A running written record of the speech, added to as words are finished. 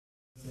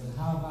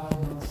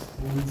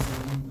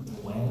chosen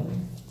 12,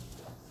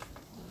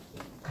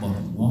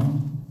 but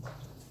one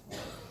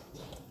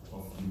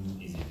of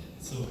you is it.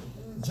 So,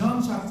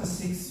 John chapter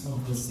 6 from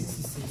verse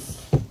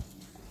 66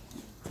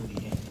 to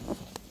the end.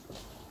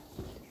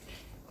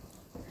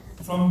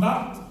 From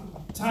that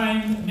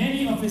time,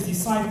 many of his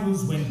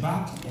disciples went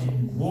back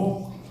and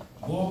walked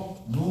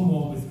no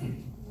more with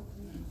him.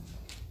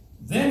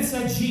 Then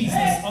said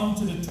Jesus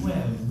unto the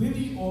 12, Will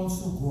ye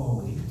also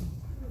go away?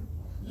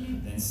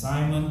 Then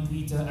Simon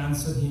Peter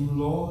answered him,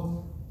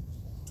 Lord,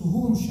 to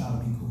whom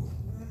shall we go?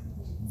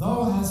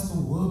 Thou hast the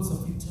words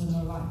of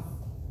eternal life.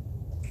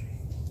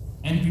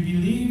 And we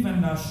believe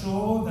and are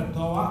sure that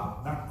thou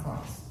art that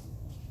Christ,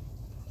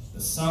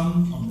 the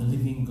Son of the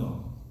living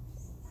God.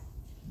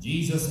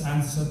 Jesus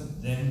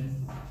answered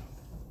them,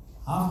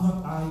 Have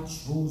not I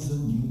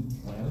chosen you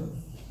 12?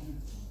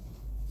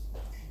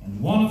 And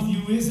one of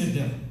you is a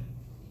devil.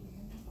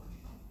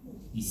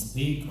 He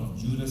spake of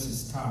Judas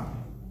Iscariot,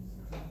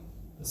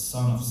 the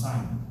son of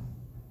Simon.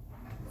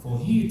 For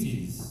he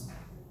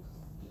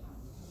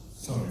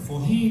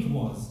it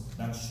was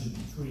that should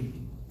betray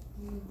him,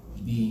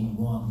 being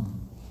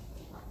one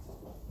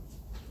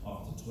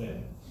of the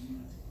 12.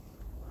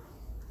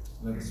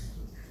 Let us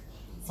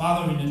pray.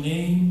 Father, in the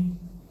name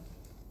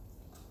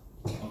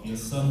of your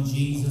Son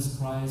Jesus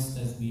Christ,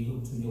 as we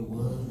look to your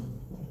word,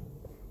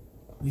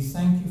 we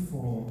thank you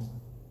for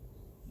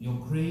your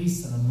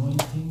grace and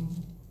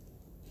anointing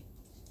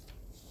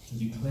to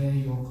declare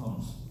your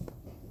counsel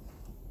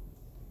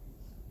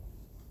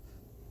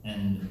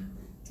and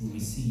to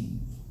receive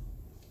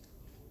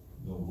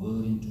your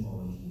word into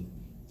our hearing.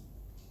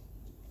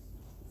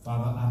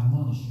 Father,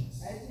 admonish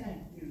us.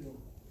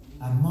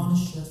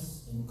 Admonish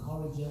us,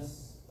 encourage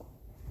us,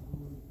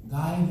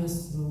 guide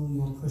us through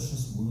your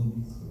precious word,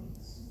 we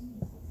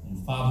pray.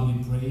 And Father,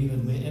 we pray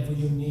that wherever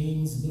your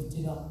name is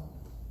lifted up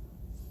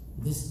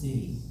this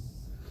day,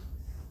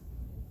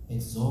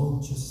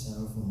 exalt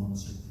yourself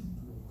amongst your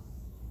people.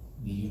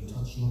 May you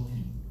touch your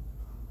people.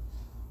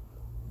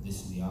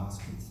 This we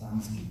ask with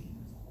thanksgiving.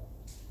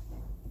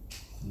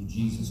 Through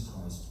Jesus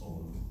Christ our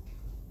Lord.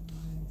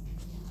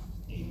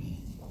 Amen.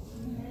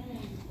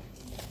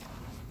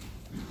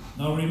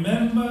 Now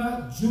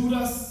remember,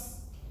 Judas,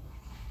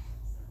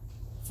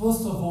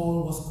 first of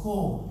all, was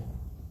called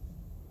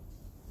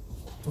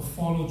to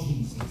follow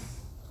Jesus.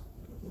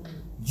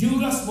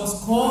 Judas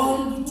was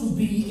called to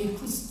be a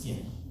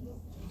Christian.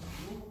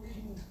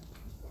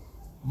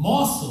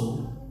 More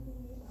so,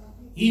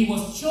 he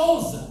was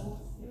chosen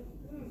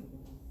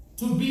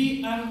to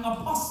be an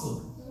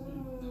apostle.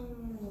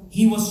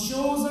 He was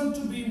chosen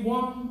to be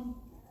one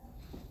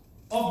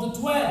of the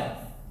 12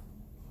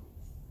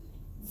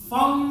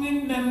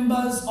 founding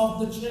members of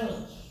the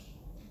church,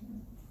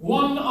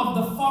 one of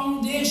the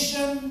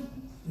foundation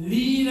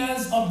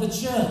leaders of the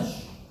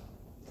church.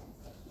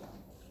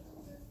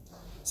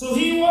 So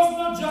he was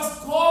not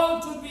just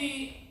called to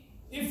be,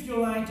 if you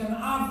like, an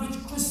average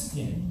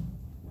Christian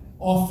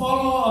or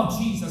follower of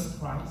Jesus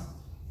Christ,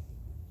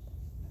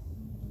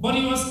 but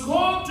he was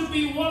called to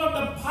be one of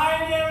the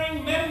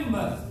pioneering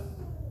members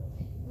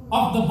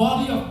of the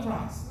body of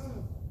Christ.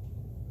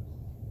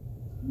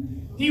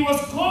 He was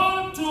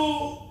called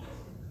to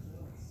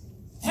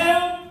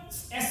help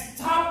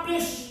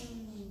establish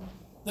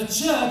the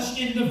church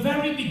in the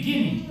very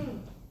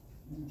beginning.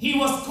 He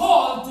was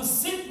called to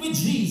sit with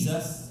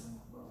Jesus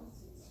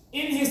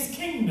in his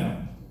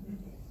kingdom.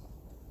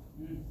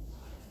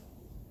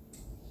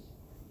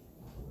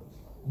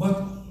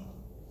 But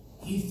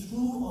he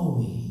threw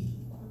away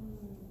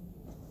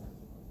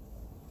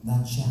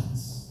that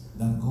chance,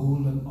 that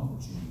golden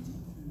opportunity.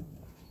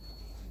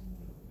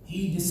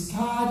 He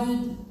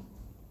discarded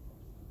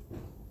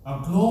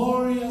a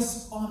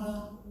glorious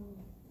honor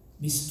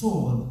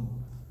bestowed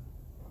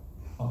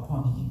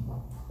upon him.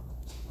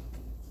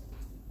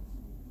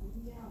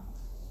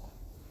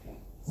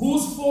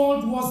 Whose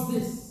fault was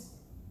this?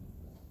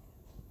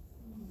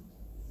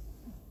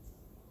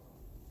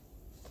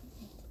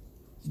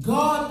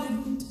 God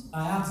didn't,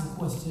 I asked the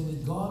question,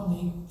 did God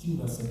make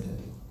Judas a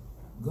devil?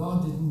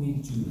 God didn't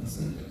make Judas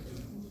a devil.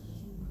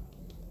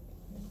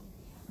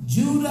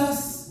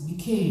 Judas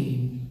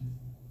became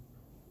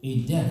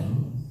a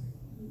devil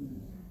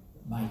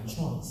by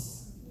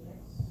choice.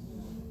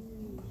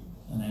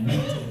 And I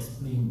need to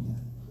explain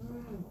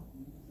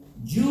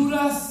that.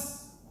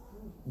 Judas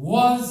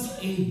was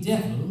a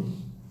devil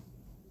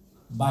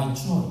by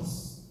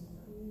choice.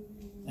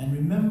 And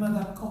remember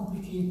that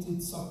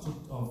complicated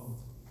subject of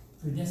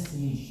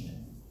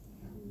predestination.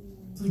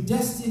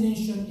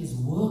 Predestination is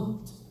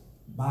worked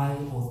by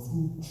or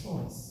through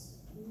choice.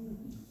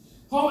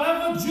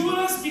 However,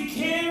 Judas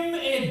became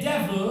a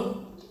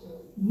devil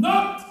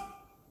not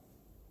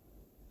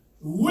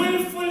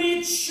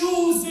willfully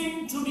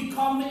choosing to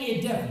become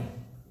a devil.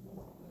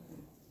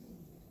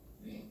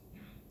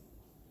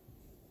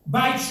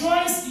 By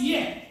choice,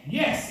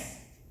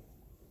 yes,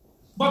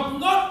 but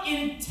not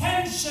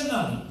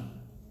intentionally.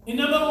 In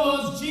other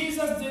words,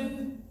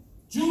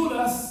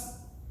 Judas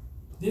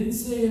didn't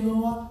say, you know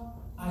what,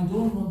 I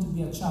don't want to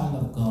be a child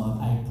of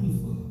God, I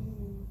prefer.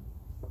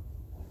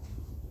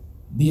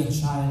 be a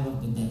child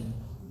of the devil.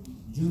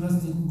 Judas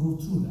didn't go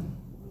through that.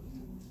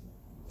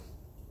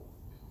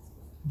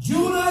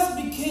 Judas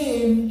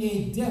became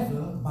a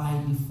devil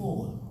by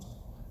default.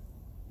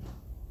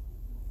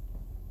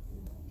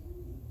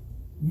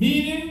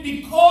 Meaning,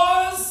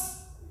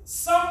 because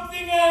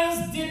something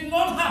else did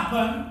not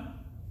happen,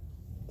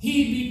 he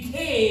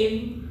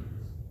became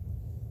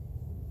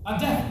a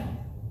devil.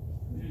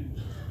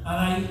 And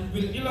I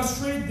will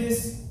illustrate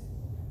this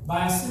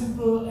by a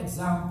simple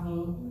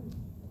example.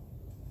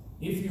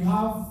 If you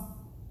have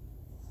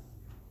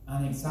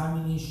an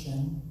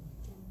examination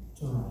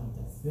to write,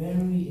 a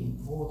very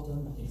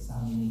important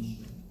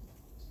examination,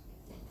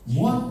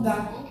 one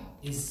that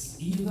is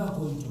either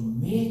going to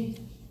make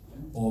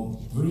or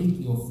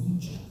break your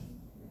future.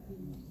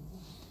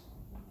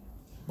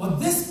 But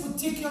this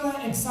particular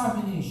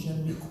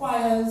examination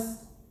requires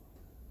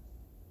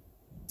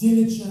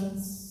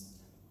diligence,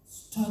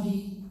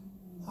 study,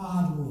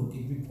 hard work.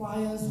 It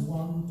requires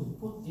one to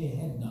put their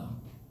head down,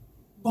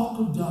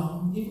 buckle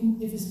down,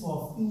 even if it's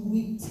for a few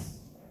weeks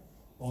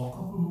or a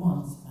couple of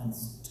months, and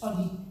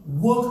study,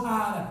 work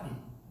hard at it.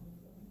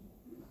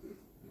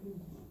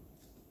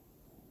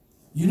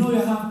 You know, you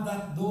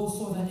have those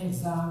sort of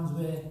exams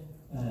where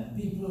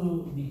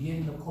people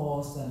begin the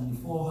course and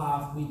before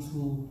halfway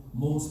through,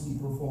 most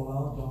people fall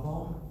out, drop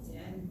out.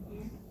 Yeah.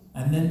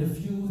 And then the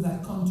few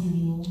that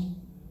continue,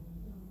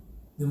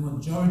 the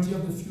majority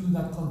of the few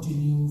that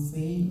continue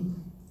fail.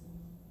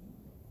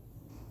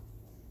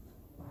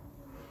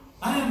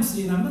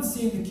 I'm not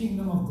saying the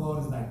kingdom of God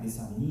is like this.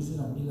 I'm using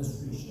an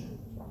illustration.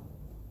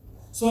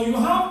 So you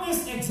have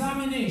this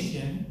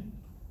examination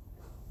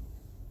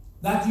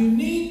that you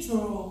need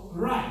to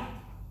write.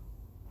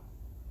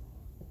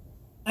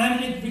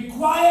 And it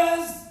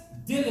requires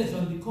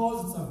diligence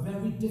because it's a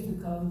very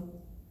difficult,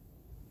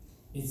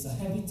 it's a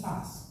heavy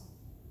task.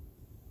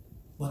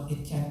 But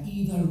it can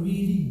either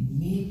really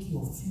make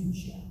your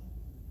future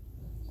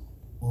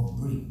or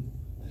break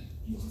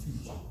your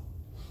future.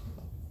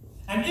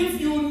 And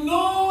if you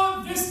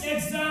know this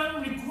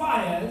exam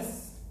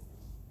requires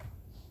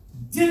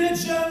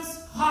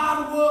diligence,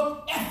 hard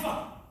work,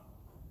 effort,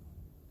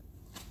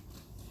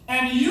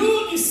 and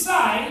you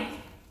decide,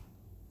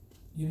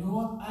 you know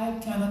what, I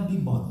cannot be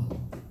bothered.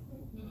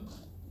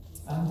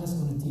 I'm just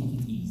going to take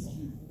it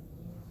easy.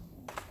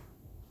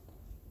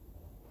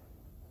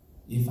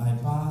 If I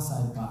pass,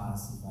 I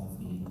pass. If I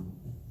fail.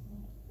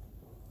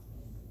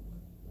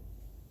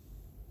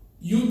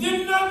 You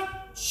did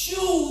not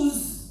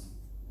choose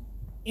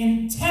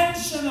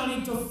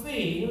intentionally to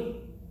fail,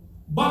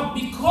 but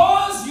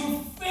because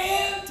you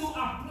failed to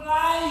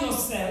apply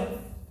yourself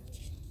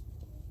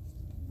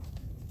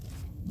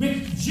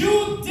with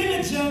due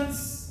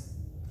diligence,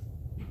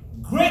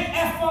 great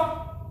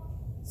effort,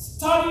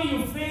 study,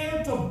 you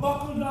fail to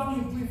buckle down,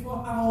 you prefer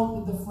hang out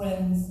with the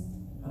friends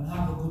and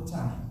have a good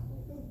time.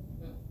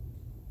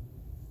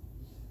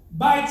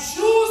 By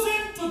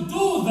choosing to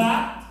do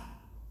that,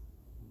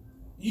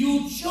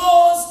 you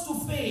chose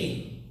to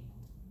fail.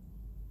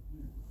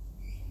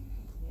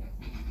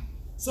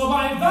 So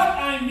by that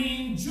I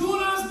mean,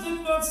 Judas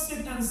did not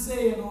sit and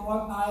say, you know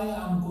what, I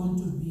am going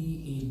to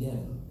be a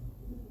devil.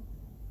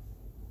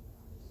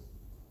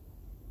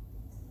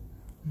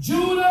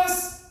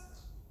 Judas,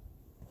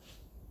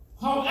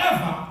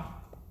 however,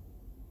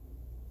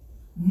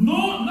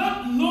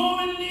 not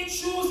knowingly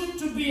choosing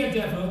to be a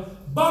devil,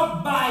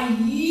 but by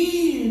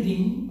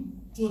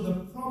yielding to the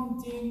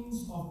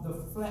promptings of the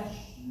flesh,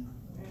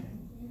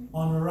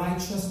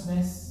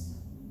 unrighteousness,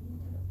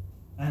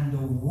 and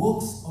the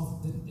works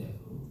of the devil,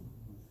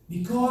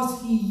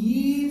 because he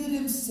yielded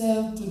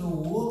himself to the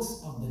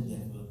works of the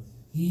devil,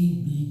 he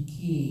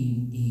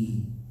became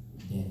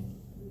a devil.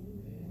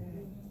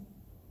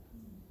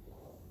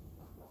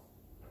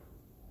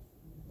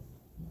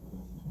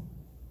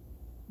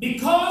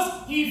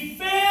 Because he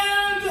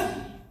failed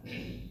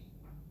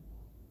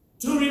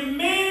to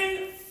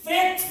remain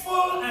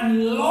faithful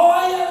and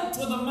loyal to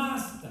the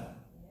master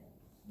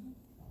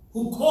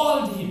who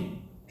called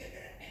him.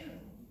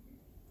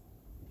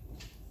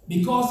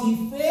 Because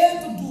he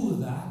failed to do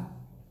that,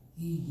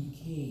 he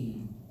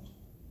became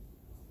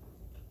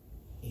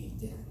a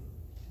devil.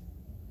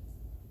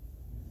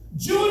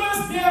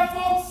 Judas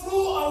therefore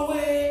threw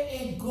away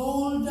a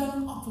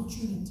golden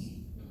opportunity.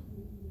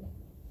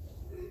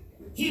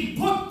 He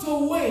put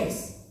to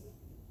waste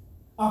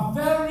a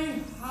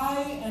very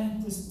high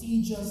and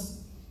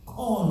prestigious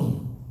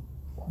calling,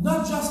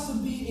 not just to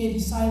be a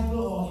disciple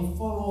or a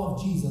follower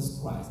of Jesus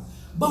Christ,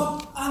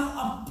 but an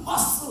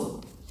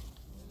apostle.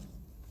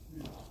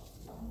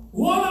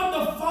 One of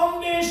the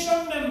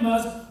foundation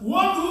members,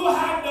 one who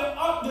had the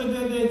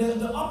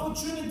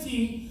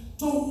opportunity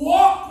to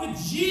walk with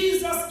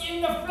Jesus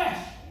in the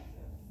flesh,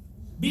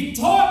 be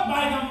taught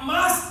by the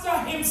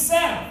Master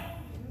himself.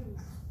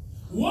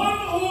 One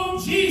whom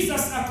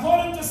Jesus,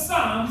 according to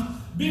Psalms,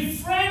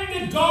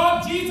 befriended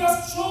God.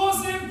 Jesus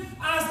chose him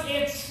as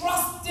a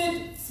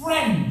trusted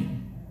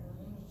friend.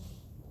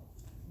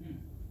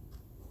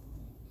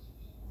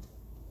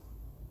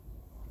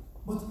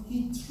 But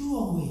he threw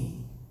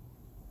away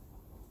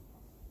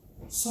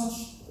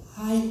such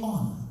high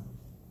honor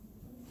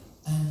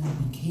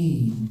and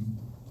became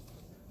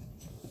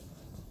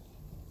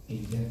a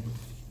devil.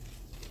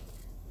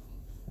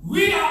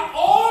 We are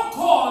all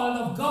called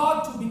of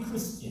God to be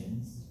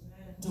Christians,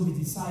 to be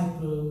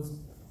disciples,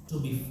 to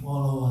be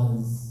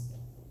followers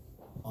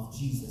of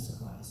Jesus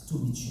Christ, to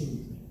be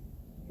children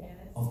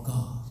of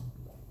God.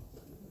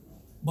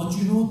 But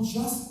you know,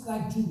 just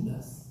like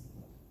Judas,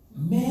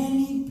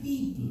 many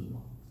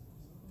people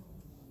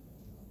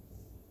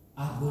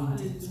are going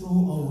to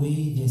throw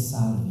away their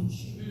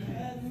salvation.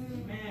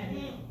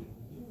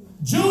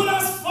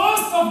 Judas,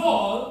 first of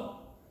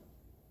all,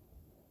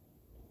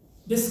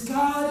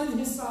 discarded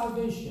his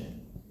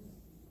salvation.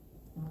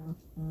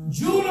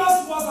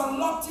 Judas was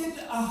allotted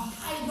a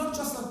high, not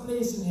just a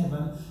place in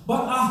heaven,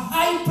 but a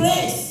high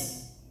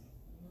place.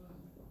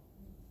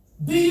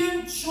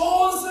 Being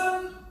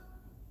chosen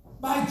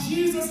by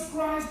Jesus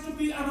Christ to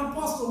be an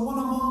apostle, one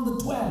among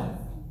the 12.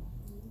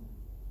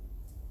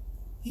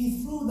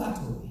 He threw that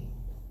away.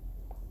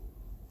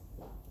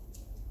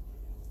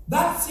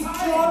 That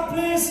secure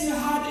place he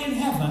had in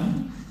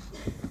heaven,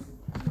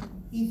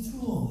 he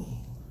threw away.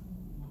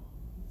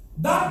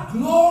 That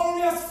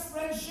glorious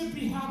friendship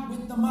he had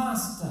with the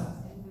Master,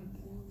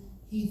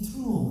 he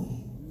threw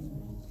away.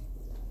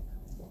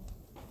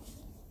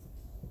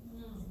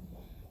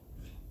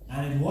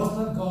 And it was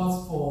not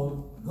God's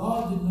fault.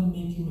 God did not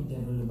make him a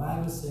devil. The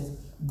Bible says,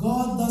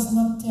 God does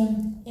not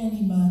tempt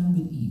any man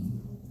with evil.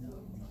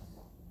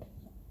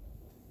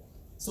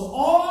 So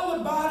all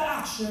the bad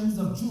actions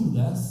of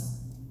Judas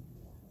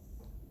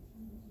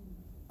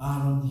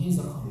are on his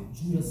account,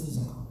 Judas's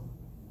account.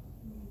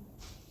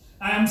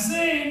 I am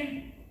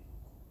saying,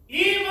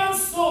 even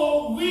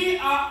so, we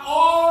are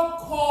all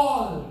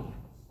called.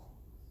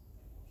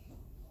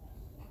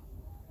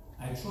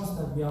 I trust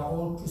that we are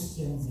all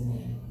Christians in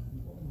here.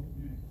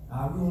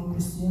 Are we all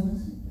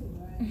Christians?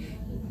 Amen.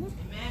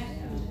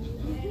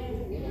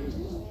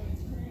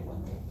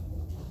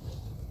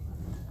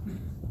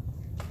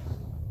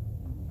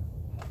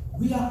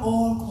 We are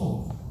all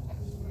called.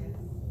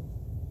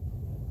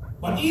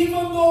 But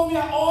even though we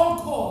are all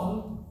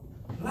called,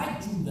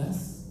 like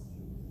Judas,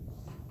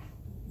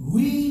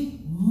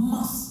 we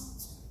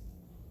must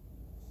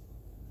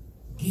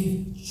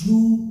give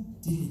due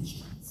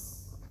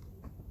diligence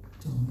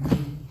to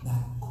make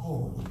that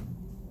calling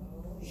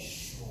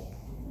sure.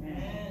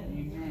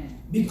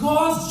 Amen.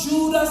 Because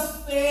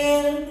Judas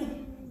failed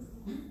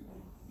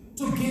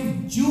to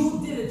give due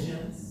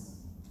diligence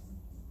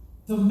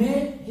to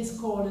make his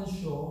calling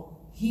sure,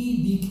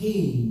 he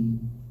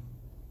became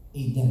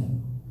a devil.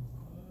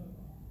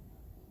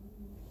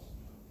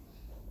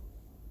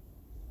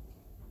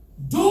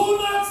 Do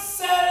not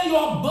sell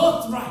your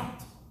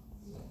birthright.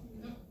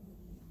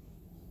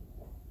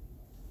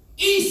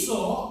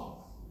 Esau,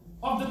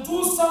 of the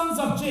two sons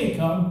of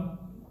Jacob,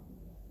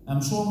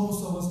 I'm sure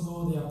most of us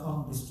know the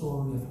account, the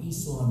story of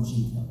Esau and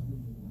Jacob.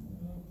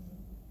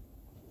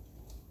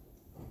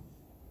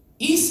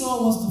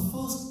 Esau was the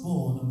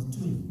firstborn of the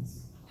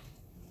twins.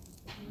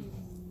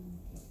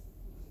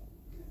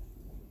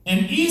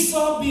 And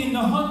Esau, being the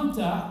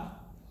hunter,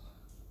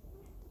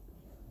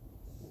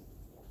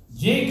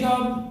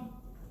 Jacob,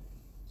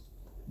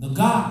 the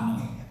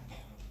gardener,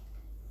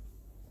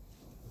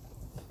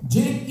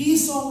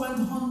 Esau went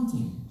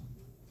hunting,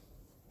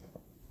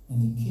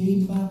 and he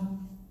came back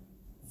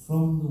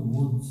from the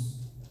woods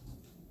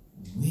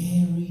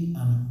weary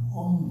and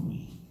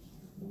hungry,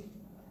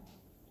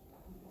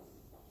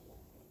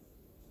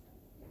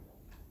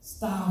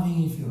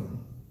 starving if you will.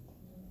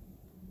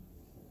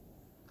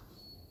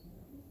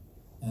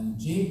 And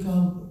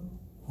Jacob,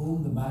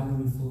 whom the Bible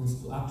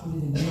refers to, actually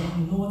the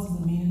name, you know what's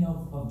the meaning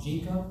of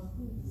Jacob?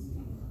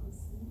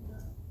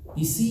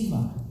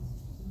 Deceiver,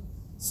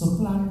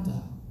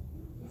 supplanter.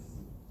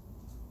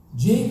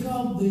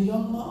 Jacob, the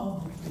younger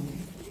of the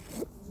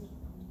two,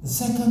 the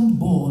second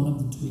born of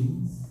the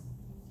twins,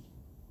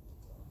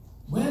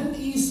 when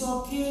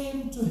Esau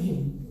came to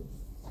him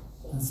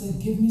and said,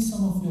 "Give me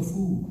some of your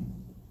food,"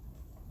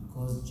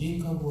 because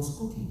Jacob was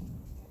cooking,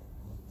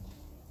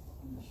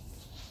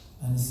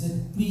 and he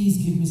said, "Please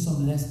give me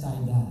some lest I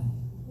die."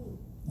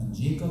 And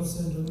Jacob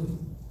said, "Look,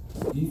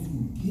 if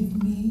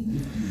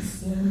you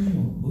sell me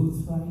your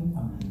birthright,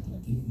 I'm going to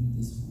give you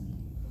this food."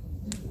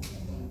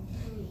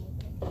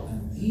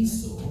 And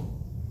Esau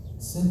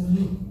said,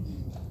 "Look,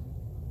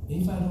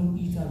 if I don't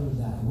eat, I will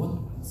die.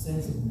 What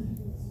sense of me?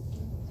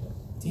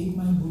 Take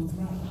my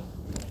birthright."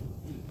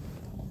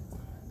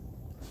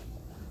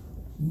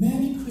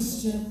 Many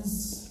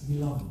Christians,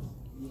 beloved,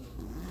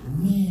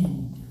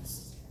 many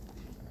Christians,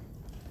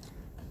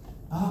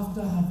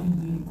 after having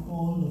been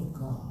called of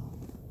God,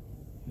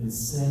 will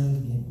sell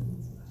their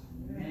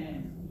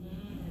birthright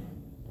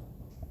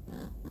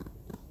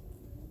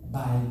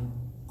by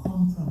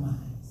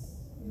compromise.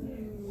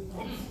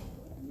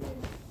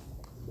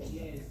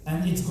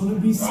 And it's going to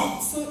be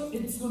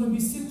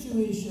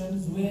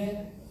situations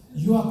where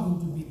you are going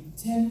to be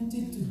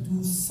tempted to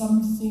do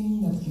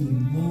something that you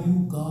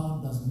know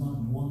God does not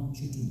want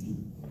you to do.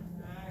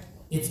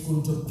 It's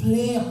going to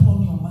play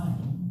upon your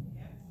mind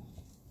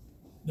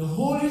the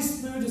Holy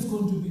Spirit is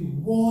going to be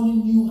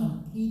warning you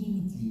and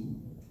pleading with you.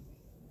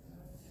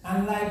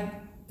 And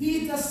like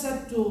Peter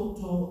said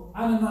to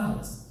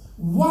Ananias,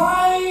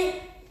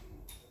 why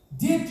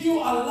did you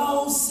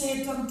allow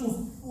Satan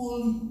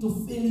to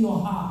fill your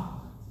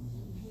heart?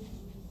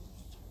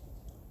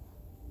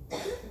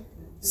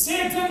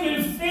 Satan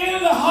will fill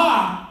the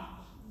heart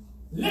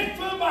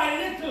little by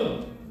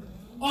little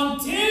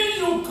until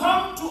you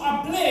come to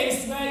a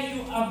place where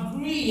you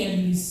agree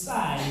and you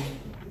decide,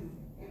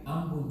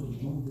 I'm going to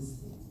do this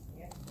thing.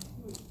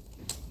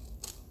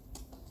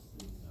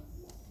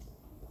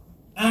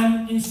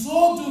 And in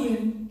so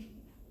doing,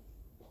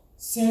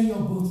 sell your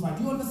birthright.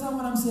 Do you understand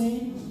what I'm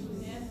saying?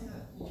 Yes.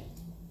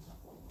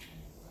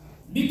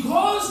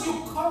 Because you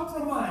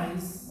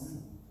compromise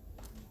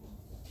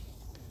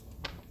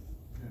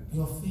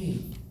your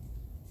faith,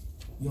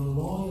 your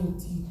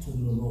loyalty to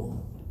the Lord.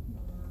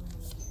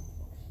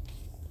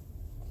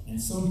 And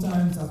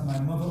sometimes, as my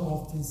mother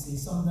often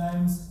says,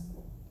 sometimes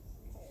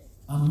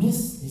a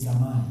miss is a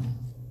mine.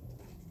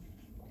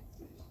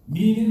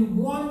 Meaning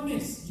one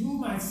miss, you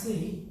might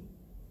say,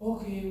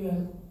 okay,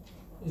 well,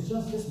 it's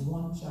just this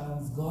one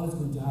chance. God is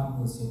going to have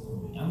mercy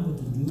upon me. I'm going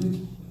to do it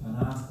and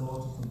ask God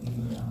to forgive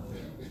me.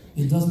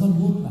 It does not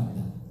work like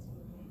that.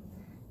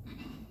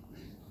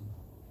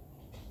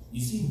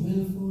 You see,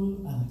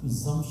 willful and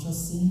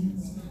presumptuous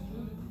sins,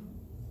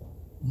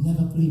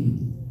 never play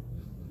with it.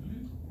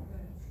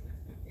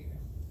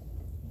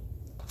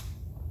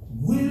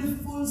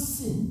 Willful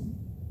sin,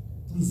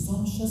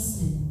 presumptuous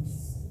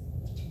sins,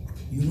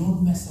 you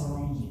don't mess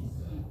around with.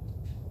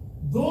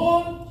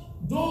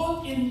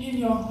 Don't in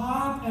your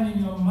heart and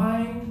in your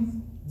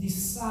mind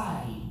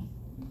decide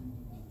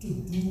to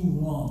do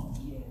wrong.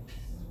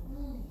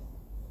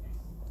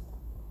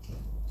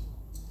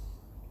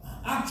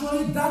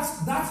 Actually,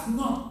 that's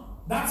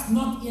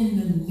not in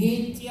the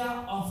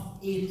nature of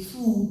a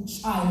true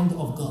child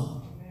of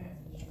God.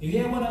 You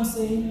hear what I'm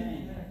saying?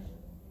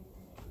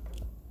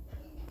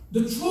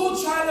 The true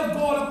child of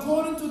God,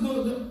 according to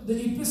the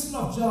Epistle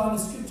of John, the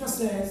scripture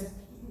says,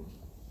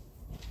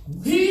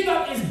 he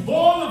that is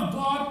born of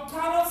God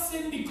cannot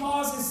sin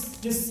because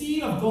the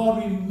seed of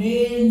God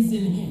remains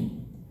in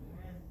him.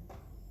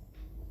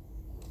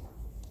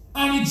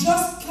 And he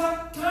just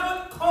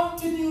cannot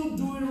continue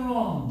doing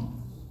wrong.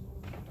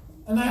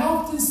 And I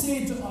often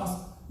say to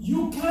us,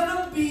 you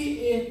cannot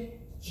be a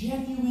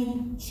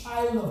genuine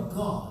child of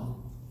God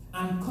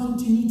and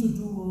continue to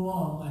do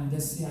wrong and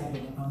just say,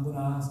 I'm going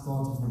to ask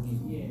God to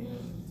forgive me.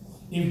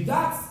 If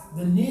that's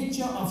the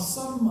nature of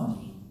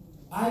somebody,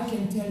 I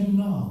can tell you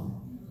now,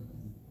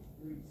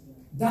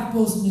 that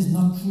person is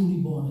not truly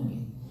born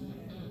again.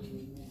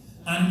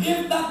 And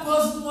if that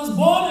person was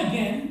born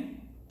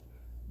again,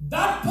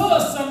 that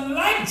person,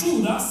 like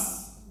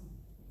Judas,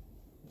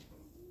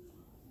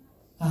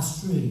 has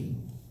strayed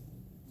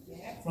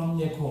from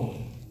their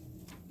calling.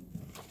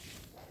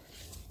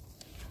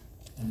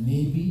 And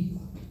maybe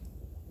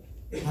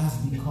has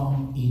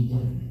become a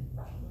devil.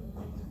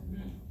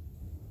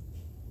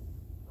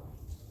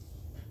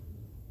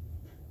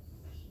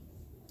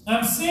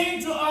 I'm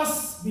saying to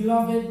us,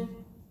 beloved,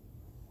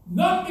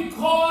 not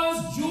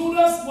because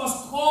Judas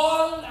was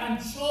called and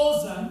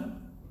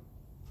chosen,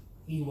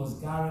 he was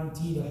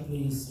guaranteed a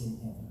place in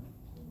heaven.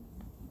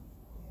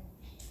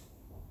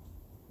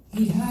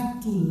 He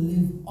had to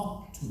live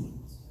up to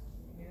it.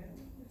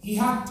 He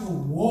had to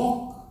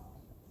walk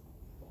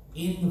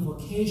in the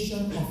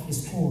vocation of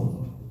his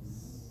calling.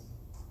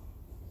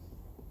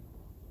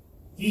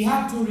 He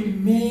had to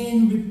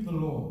remain with the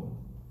Lord.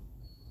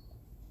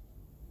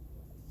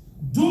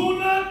 Do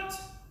not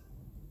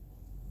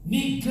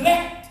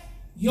neglect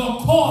your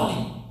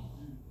calling.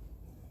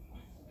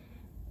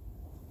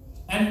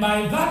 And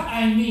by that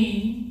I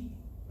mean,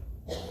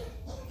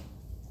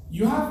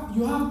 you have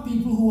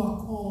people who are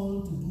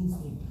called to do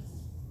things.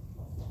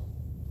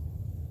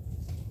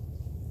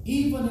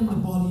 Even in the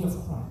body of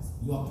Christ,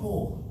 you are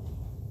called.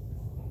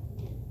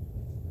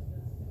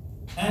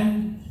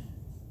 And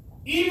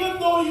even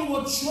though you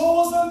were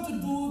chosen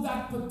to do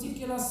that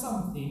particular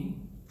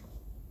something,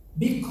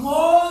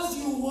 because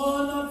you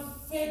were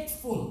not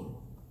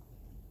faithful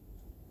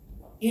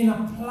in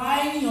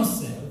applying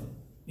yourself,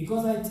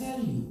 because I tell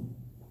you,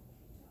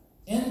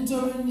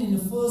 entering in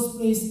the first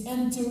place,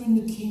 entering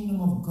the kingdom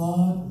of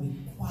God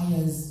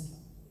requires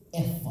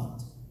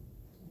effort.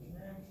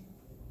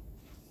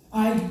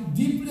 I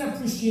deeply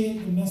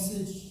appreciate the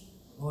message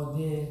or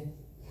the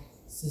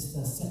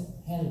Sister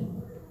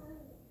Helen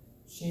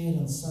shared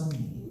on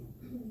Sunday.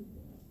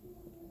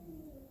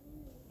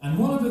 And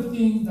one of the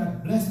things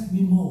that blessed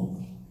me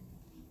more,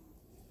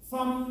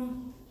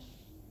 from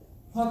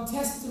her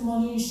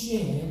testimony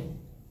shared,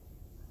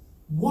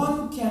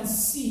 one can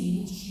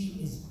see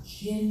she is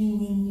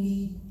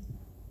genuinely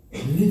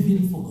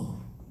living for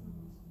God.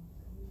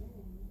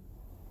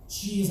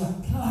 She is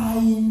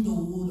applying the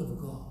word of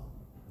God.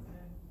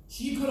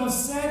 She could have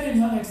said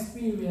in her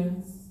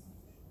experience,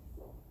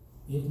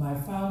 if my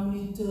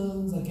family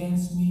turns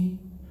against me,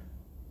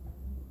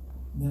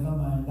 never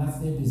mind, that's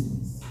their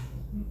business.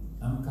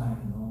 I'm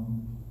carrying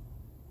on.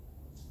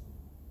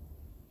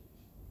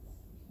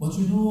 But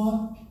you know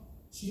what?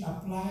 She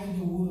applied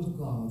the word of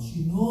God.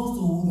 She knows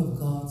the word of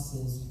God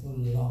says to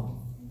love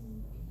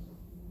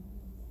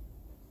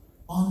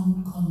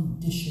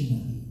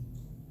unconditionally.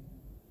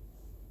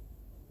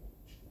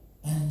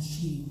 And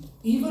she,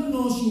 even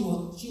though she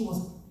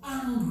was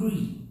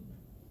angry,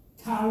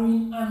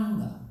 carrying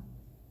anger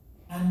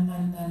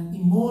and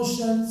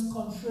emotions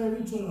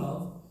contrary to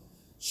love,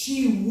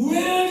 she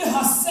willed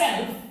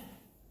herself,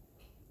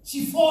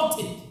 she fought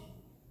it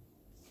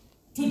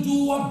to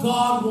do what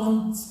God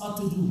wants her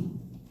to do.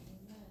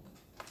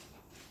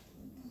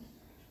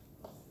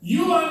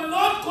 You are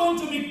not going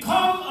to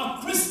become a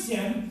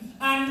Christian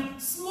and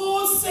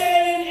smooth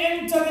sailing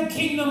enter the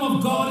kingdom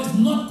of God. Is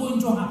not going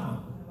to happen.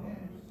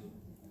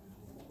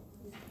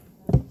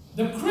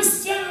 The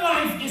Christian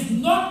life is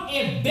not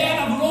a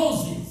bed of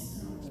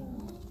roses.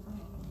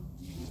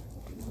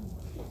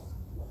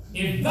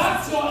 If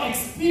that's your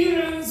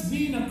experience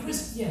being a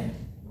Christian,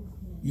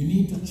 you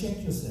need to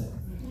check yourself.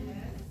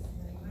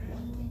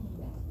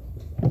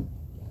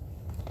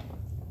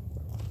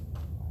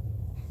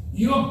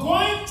 You're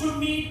going to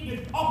meet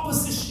with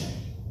opposition.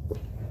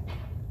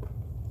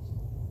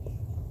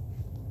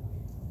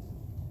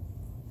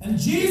 And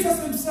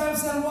Jesus himself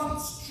said, what?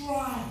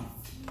 Strive.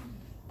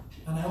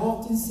 And I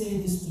often say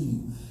this to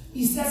you.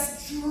 He says,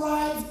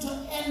 strive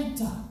to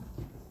enter.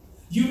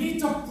 You need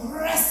to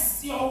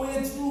press your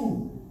way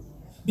through.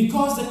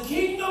 Because the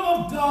kingdom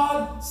of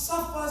God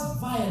suffers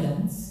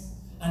violence,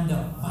 and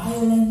the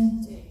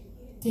violent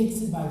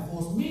takes it by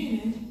force.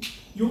 Meaning,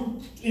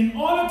 in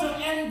order to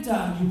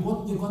enter, you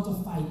got to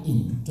fight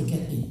in, to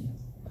get in.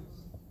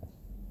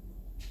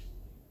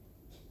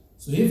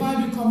 So if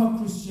I become a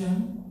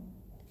Christian,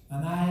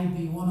 and I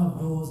be one of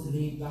those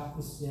laid-back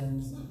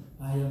Christians,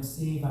 I am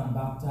saved, I'm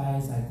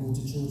baptized, I go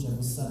to church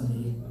every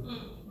Sunday,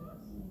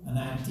 and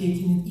I'm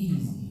taking it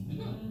easy.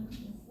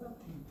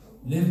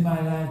 Live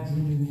my life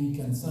during the week,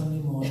 and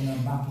Sunday morning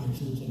I'm back in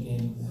church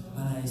again,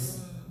 and I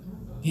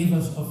give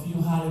a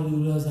few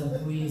hallelujahs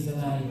and praise,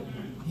 and I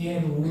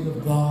hear the word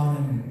of God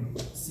and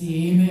say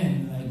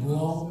amen, and I go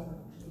out.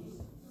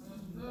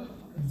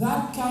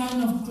 That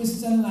kind of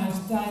Christian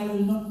lifestyle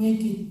will not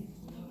make it.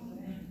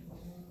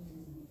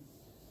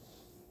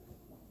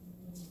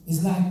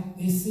 It's like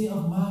they say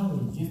of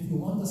marriage, if you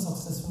want a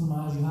successful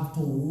marriage, you have to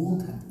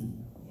work at it.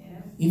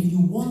 Yeah. If you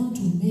want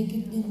to make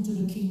it into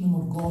the kingdom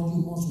of God,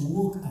 you must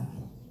work at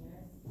it.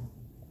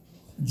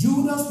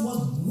 Judas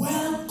was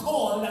well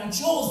called and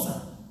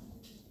chosen,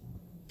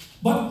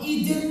 but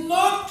he did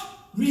not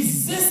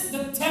resist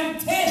the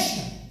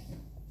temptation.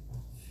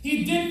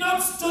 He did not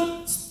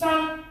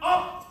stand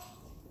up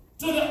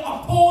to the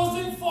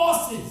opposing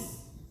forces.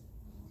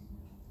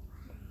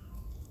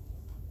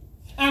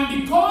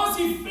 And because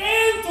he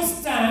failed to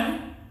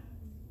stand,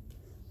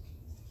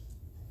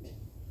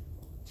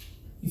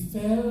 he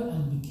fell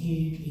and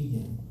became a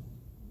devil.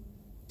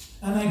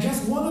 And I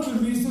guess one of the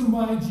reasons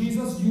why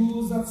Jesus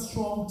used that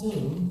strong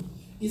term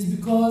is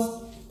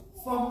because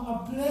from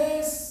a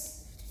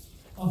place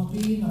of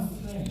being a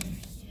friend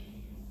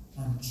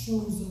and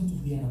chosen to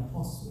be an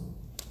apostle,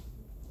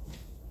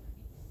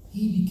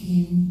 he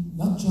became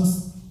not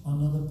just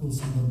another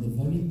person, but the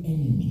very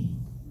enemy.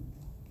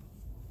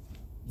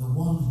 The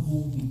one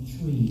who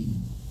betrayed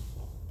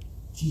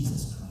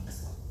Jesus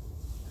Christ.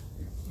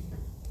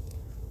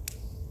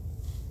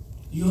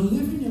 You're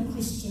living a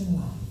Christian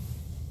life.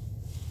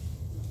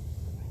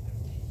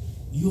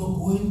 You're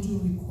going to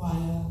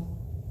require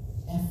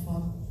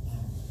effort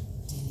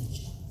and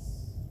diligence.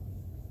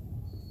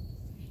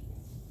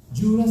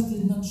 Judas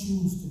did not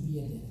choose to be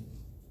a devil.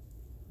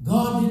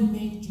 God didn't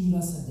make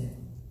Judas a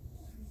devil,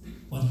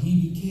 but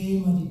he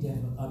became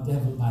a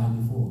devil by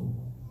default,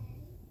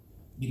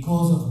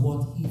 because of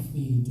what he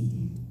failed to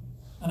do.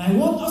 And I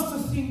want us to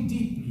think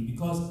deeply,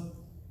 because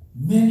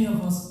many of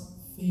us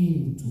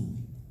fail to.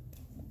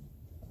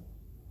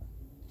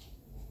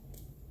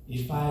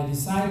 If I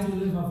decide to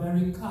live a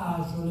very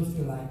casual, if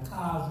you like,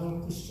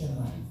 casual Christian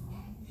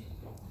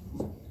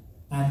life,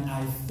 and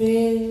I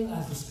fail,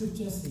 as the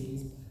scripture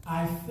says,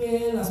 I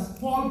fail, as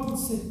Paul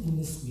puts it in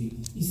this way.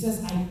 He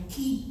says, I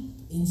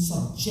keep in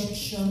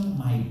subjection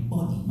my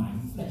body, my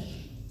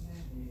flesh,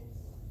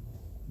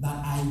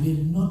 that I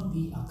will not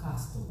be a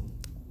castaway.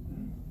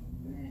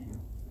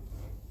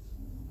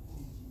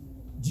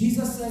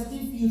 Jesus says,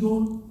 if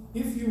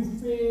you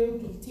fail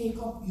to take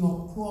up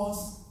your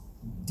cross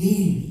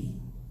daily,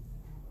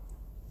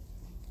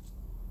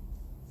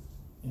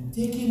 and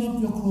taking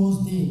up your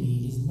cross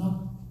daily is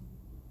not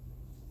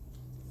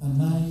a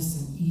nice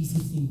and easy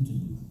thing to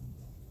do.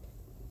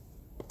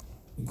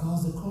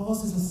 Because the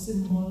cross is a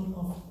symbol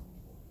of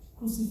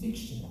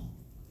crucifixion,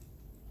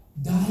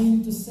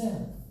 dying to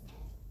self.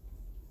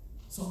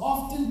 So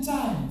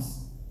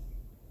oftentimes,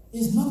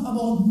 it's not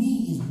about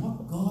me, it's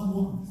what God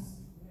wants.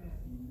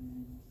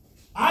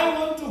 I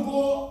want to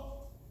go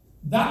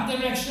that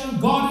direction,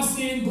 God is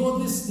saying go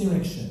this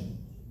direction.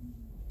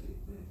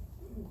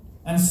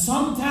 And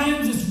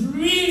sometimes it's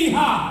really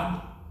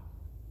hard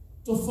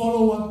to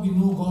follow what we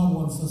know God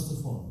wants us to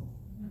follow.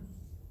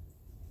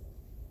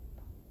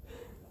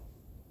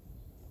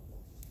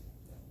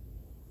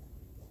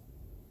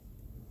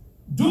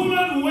 Do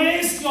not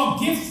waste your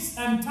gifts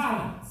and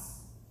talents.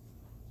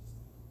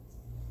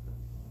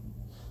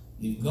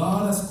 If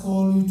God has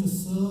called you to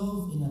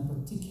serve in a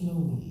particular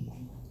way,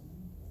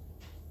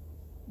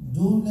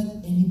 don't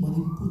let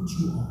anybody put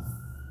you off.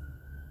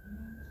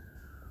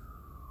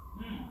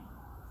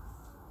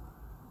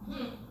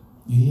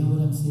 You hear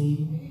what I'm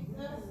saying?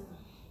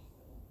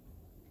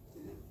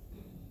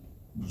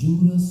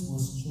 Judas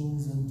was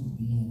chosen to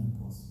be an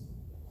apostle.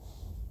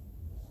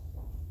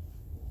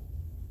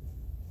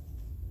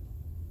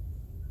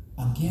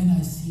 Again,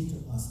 I say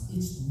to us,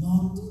 it's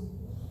not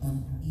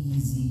an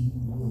easy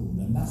road.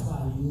 And that's why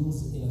I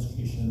use the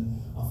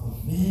illustration of a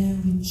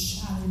very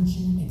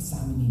challenging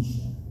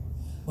examination.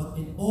 But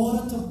in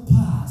order to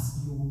pass,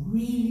 you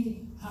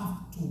really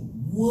have to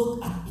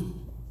work at it.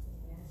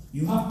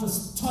 You have to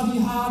study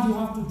hard, you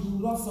have to do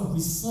lots of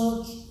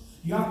research,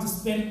 you have to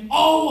spend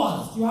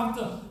hours, you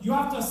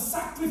have to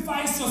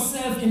sacrifice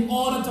yourself in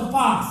order to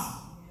pass.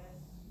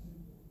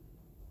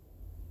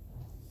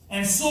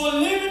 And so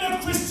living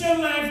a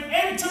Christian life,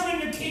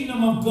 entering the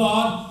kingdom of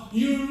God,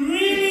 you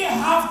really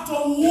have to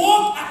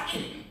work at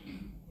it.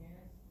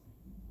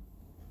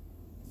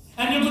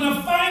 And you're going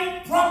to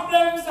find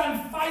problems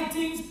and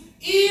fightings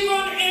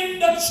even in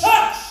the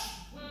church.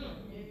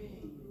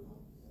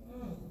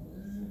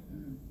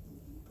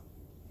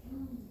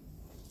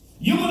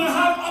 You're going to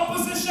have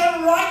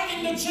opposition right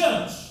in the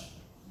church.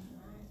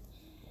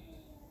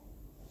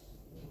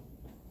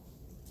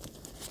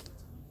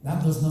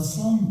 That does not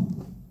sound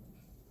good.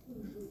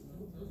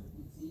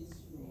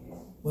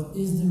 What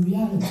is the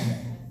reality?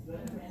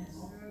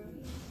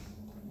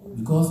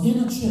 Because in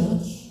a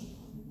church,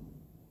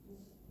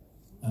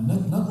 and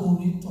not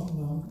only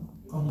Tottenham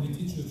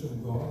Community Church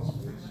of God,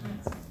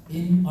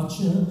 in a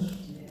church,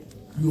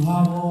 you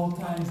have all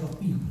kinds of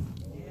people.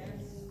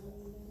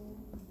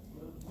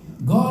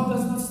 God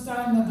does not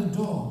stand at the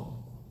door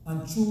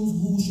and choose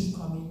who should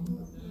come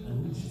in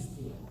and who should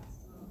stay.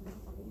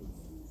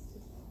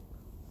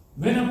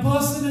 When a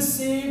person is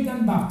saved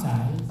and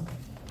baptized,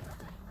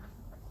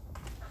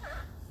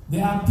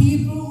 there are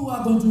people who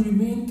are going to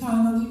remain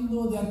carnal even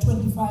though they are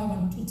 25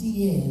 and 20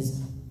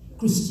 years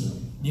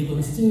Christian. They're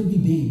going to still be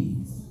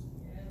babies.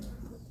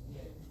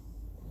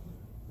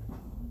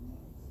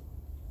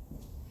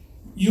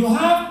 You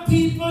have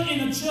people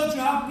in a church,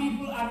 you have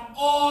people at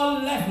all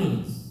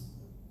levels.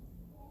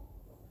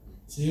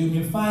 So you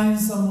may find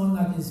someone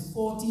that is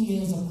 40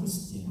 years a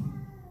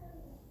Christian,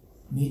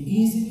 may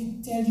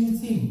easily tell you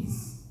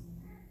things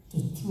to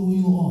throw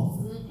you off.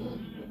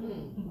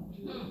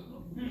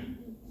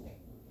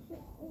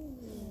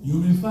 You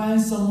may find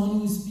someone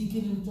who is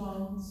speaking in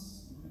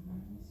tongues,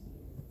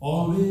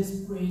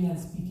 always praying and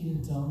speaking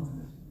in tongues,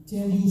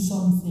 tell you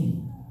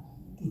something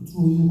to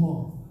throw you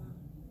off.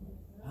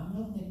 I'm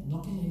not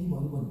knocking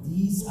anybody, but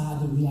these are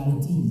the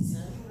realities.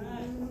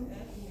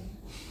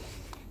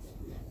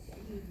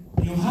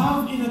 You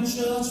have in a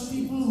church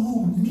people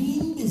who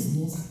mean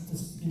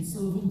business in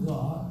serving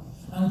God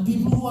and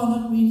people who are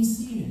not really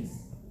serious.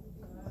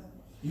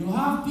 You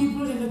have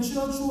people in the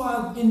church who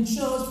are in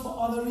church for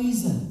other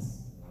reasons.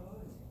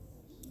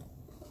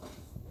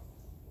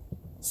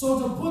 So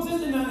to put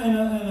it in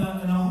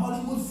a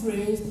Hollywood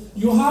phrase,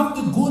 you have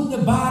the good,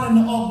 the bad, and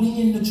the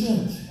ugly in the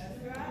church.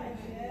 That's right.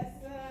 Yes,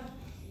 sir.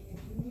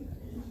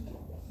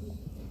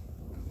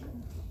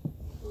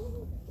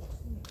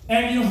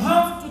 And you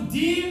have to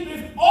deal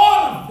with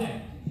all of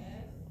them.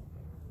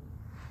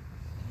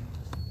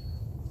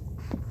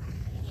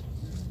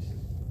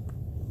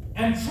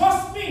 And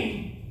trust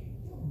me,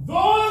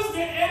 those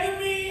the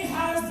enemy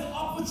has the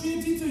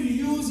opportunity to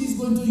use, he's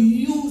going to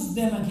use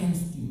them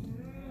against you.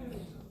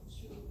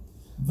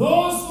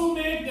 Those who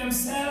make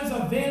themselves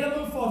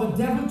available for the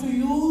devil to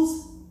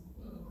use,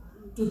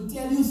 to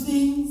tell you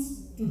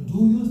things, to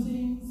do you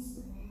things,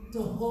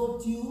 to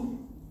hurt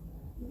you,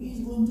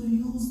 he's going to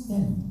use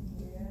them.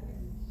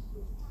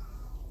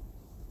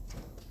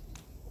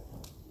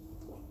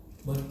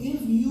 But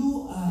if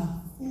you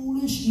are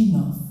foolish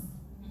enough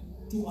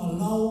to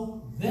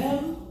allow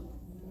them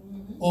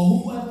or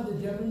whoever the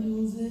devil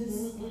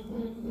uses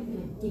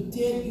to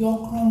take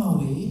your crown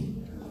away,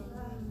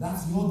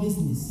 that's your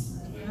business.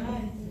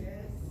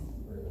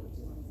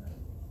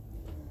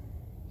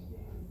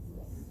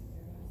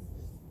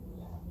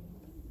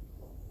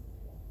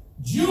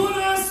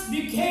 Judas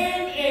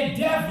became a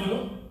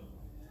devil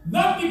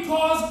not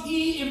because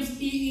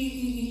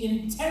he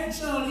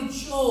intentionally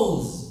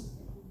chose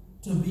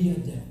to be a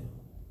devil,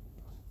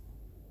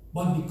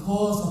 but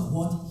because of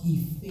what he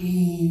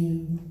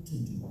failed to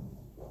do.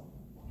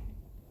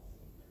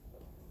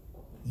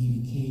 He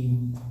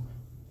became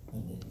a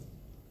devil.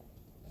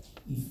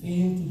 He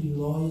failed to be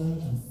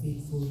loyal and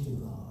faithful to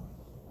God.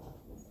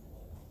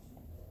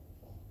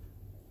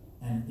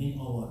 And in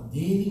our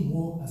daily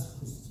walk as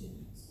Christians,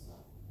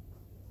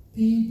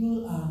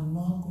 people are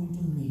not going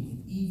to make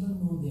it, even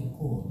though they are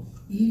called,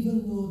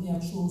 even though they are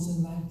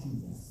chosen like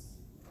Judas,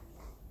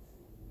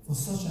 for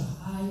such a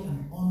high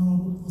and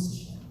honorable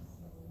position.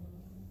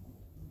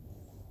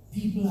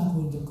 People are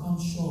going to come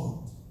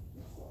short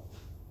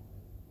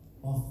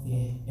of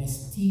their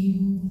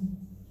esteemed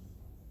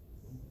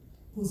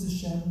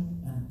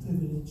position and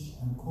privilege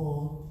and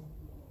call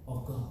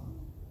of God,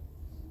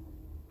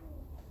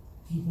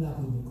 people are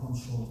going to come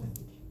short of it.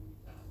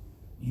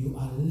 You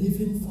are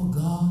living for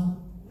God.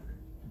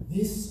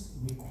 This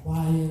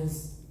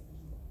requires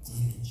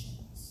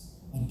diligence.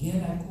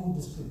 Again, I quote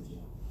the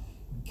scripture.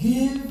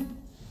 Give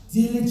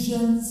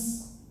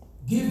diligence,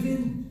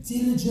 giving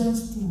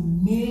diligence to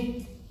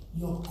make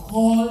your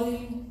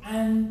calling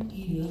and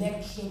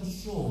election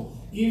sure.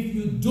 If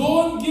you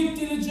don't give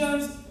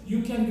diligence,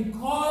 you can be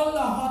called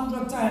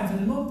 100 times.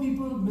 And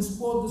people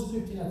misquote the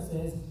scripture that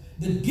says,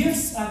 the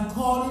gifts and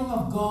calling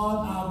of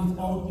God are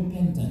without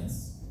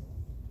repentance.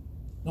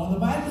 Now the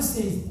Bible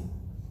says that.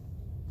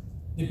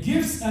 The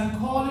gifts and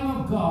calling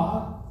of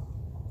God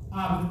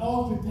are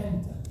without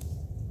repentance.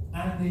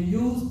 And they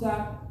use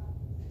that,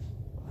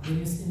 they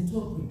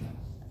misinterpret that.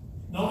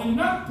 Now in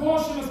that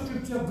portion of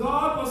scripture,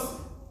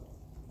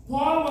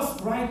 Paul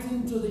was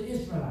writing to the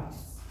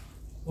Israelites,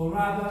 or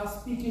rather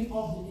speaking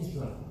of the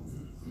Israelites,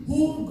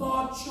 whom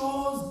God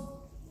chose,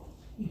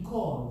 he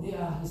called. They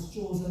are his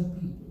chosen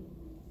people.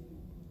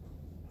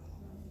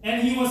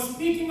 And he was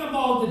speaking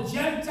about the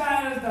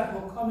Gentiles that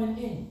were coming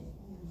in,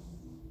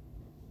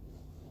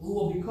 who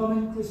were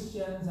becoming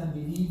Christians and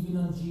believing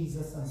on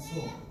Jesus and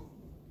so on.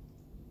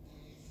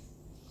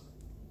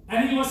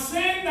 And he was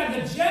saying that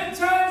the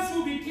Gentiles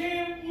who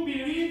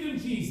believed in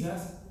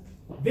Jesus,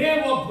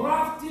 they were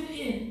grafted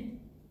in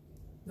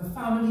the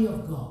family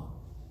of God.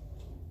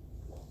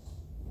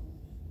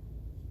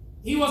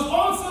 He was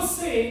also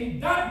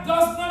saying that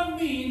does not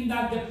mean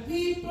that the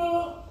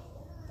people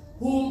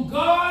whom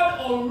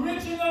God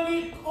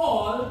originally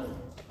called,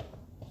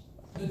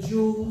 the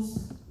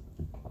Jews,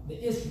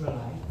 the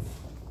Israelites,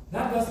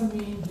 that doesn't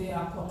mean they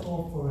are cut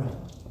off forever.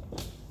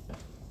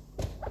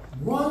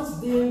 Once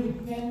they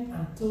repent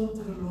and turn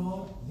to the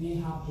Lord, they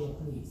have their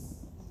place.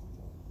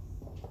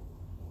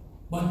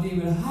 But they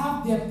will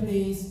have their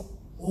place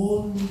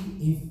only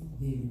if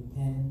they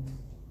repent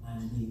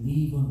and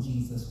believe on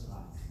Jesus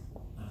Christ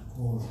and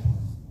call on him.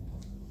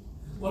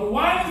 But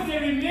while they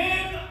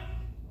remain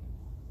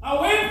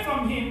away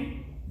from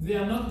him, they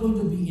are not going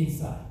to be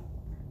inside.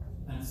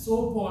 And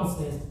so Paul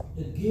says,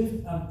 the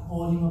gift and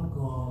calling of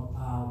God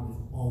are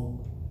without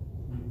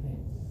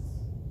repentance.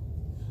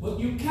 But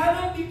you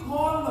cannot be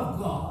called of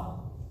God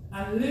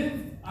and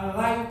live a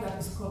life that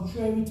is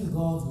contrary to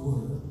God's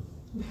word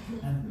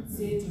and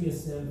say to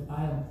yourself,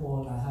 I am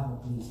called, I have a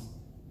place.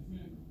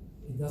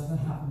 It does not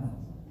happen like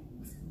that.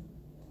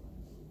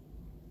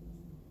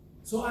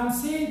 So I'm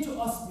saying to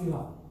us,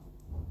 beloved,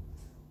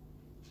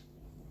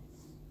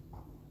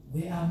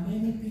 there are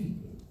many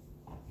people,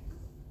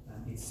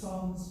 and it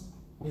sounds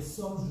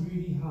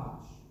really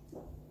harsh,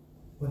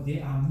 but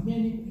there are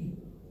many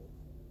people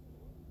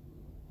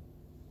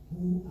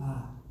who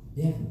are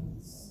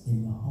devils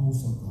in the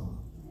house of God.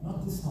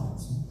 Not this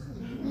house.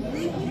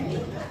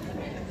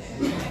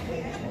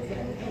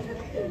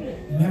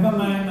 Never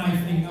mind my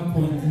finger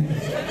pointing.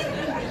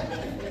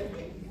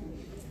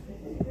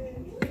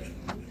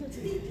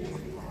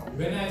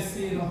 When I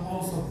say the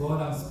house of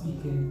God, I'm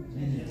speaking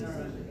in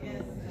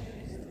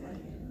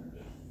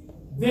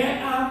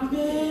there are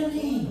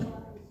many.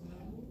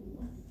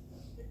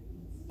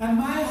 And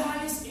my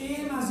highest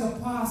aim as a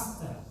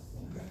pastor,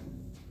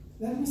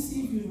 let me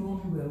see if you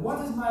know me well. What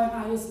is my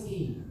highest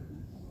aim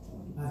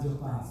as your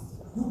pastor?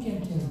 Who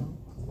can tell me?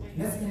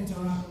 Let's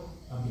interact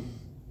a bit.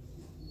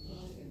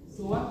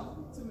 So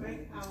what? To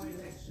make our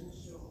election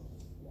sure.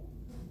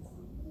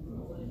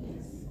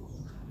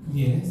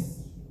 Yes.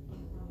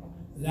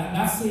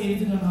 Let's say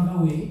it in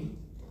another way.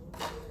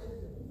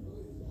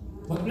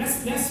 But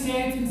let's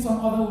hear it in some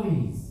other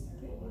ways.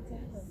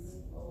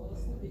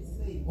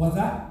 What's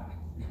that?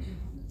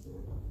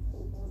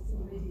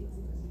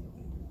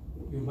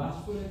 You're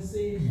bashful and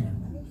saying,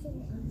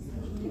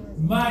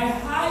 my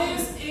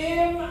highest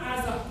aim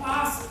as a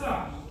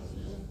pastor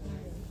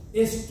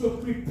is to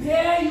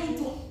prepare you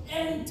to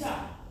enter.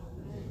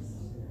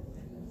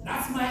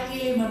 That's my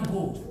aim and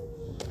goal.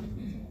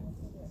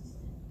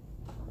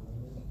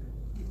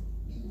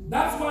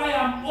 That's why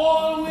I'm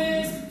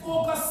always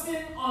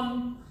focusing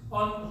on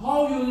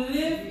how you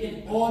live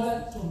in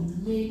order to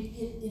make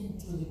it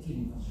into the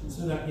kingdom.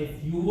 So that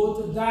if you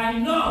were to die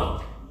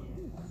now,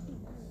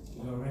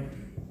 you're ready.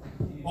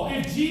 Or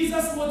if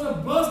Jesus were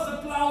to burst the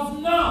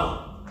clouds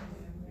now,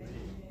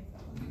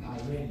 are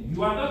ready.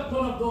 You are not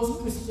one of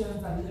those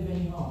Christians that live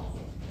anyhow.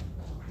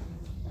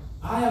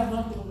 I am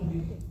not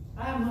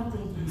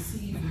going to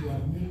deceive you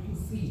and make you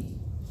free.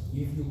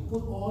 If you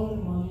put all the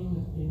money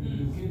in,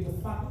 you give the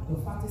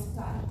fattest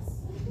tithes,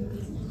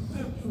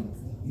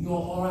 you're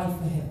all right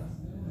for heaven.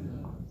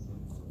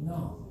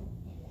 No.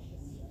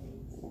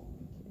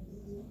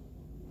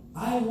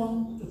 I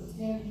want to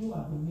tell you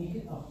and to make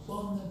it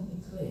abundantly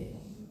clear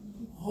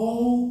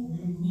how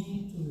you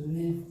need to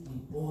live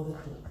in order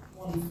to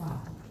qualify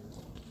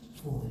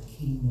for the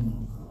kingdom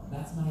of God.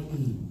 That's my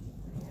aim.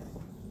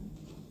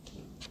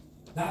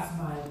 That's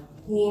my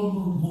whole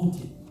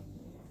motive.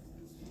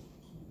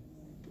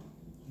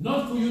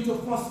 Not for you to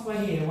prosper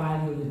here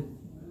while you live.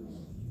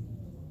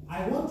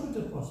 I want you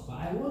to prosper.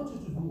 I want you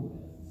to do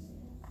well.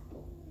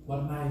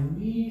 But my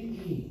real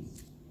aim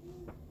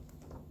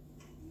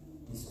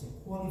is to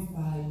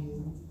qualify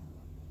you,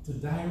 to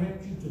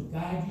direct you, to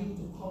guide you,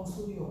 to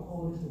counsel you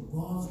according to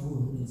God's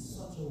word in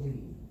such a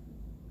way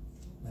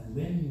that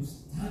when you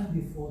stand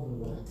before the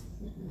Lord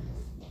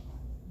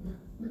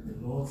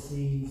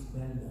says,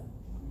 well done,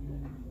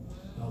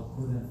 thou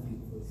good and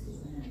faithful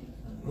servant.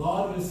 And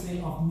God will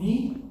say of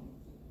me,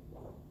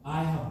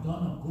 I have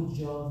done a good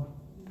job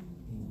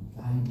in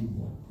guiding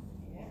you on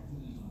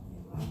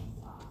the right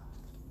path.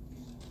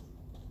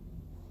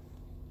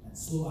 And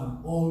so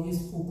I'm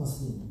always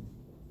focusing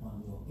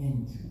on your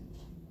entry.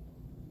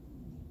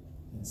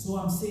 And so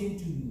I'm saying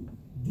to you,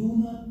 do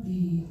not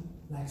be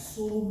like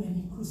so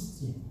many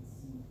Christians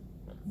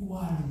who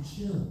are in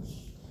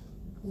church,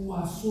 who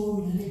are so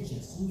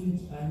religious, who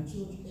are in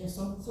church.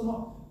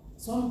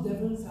 Some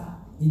devils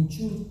are in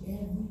church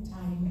every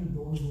time the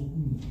door is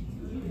open.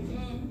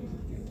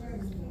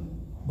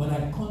 But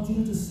I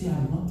continue to say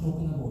I'm not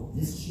talking about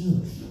this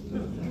church.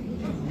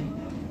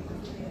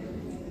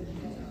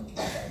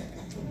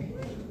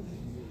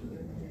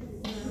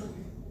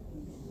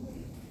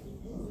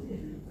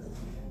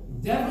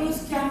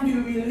 Devils can be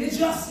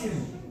religious, you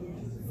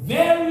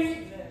know.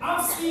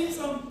 I've seen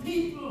some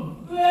people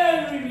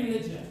very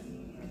religious.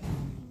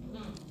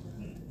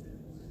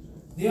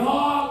 They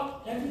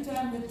all, every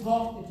time they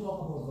talk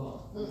about God.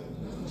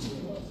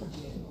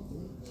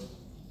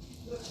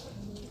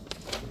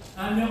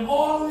 And they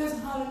always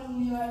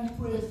hallelujah and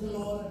praise the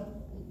Lord.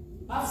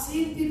 I've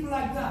seen people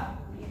like that.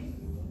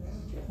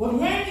 But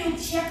when you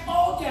check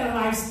out their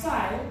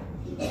lifestyle,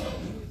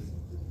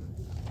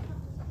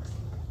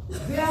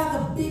 they are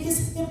the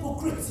biggest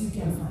hypocrites you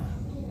can find.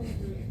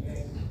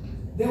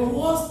 They're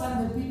worse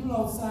than the people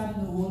outside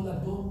in the world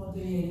that don't want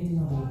to hear anything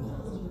about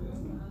God.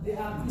 They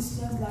are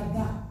Christians like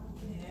that.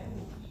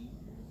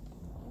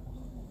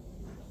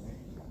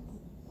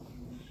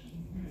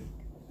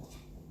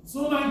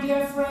 So, my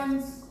dear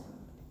friends,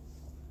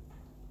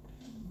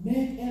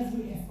 make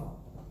every effort.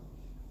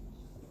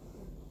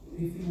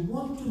 If you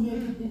want to make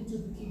it into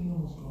the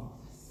kingdom of God,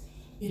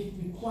 it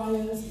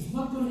requires, it's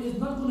not going to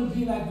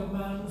be like the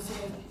man who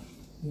said,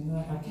 you know,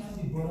 I can't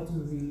be bothered to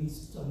really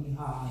study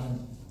hard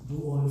and do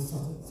all this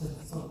set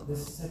of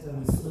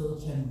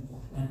research and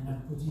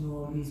put in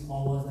all these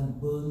hours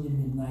and burn the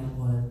midnight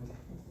oil.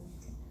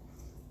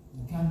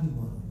 You can't be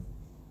bothered.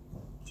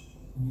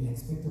 And you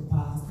expect to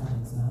pass that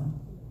exam.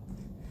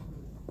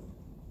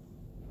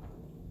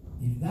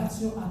 If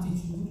that's your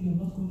attitude, you're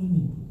not going to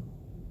make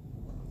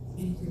it.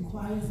 It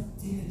requires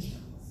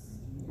diligence.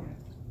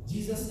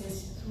 Jesus says,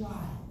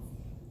 strive.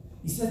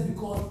 He said,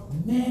 because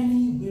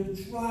many will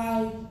try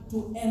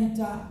to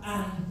enter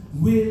and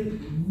will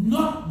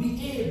not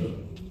be able.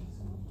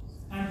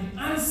 And the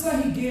answer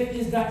he gave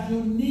is that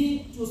you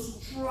need to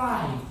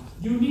strive.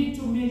 You need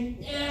to make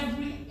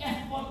every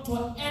effort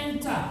to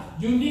enter.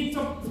 You need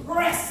to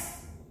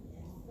press.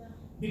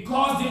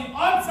 Because the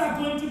odds are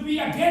going to be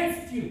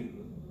against you.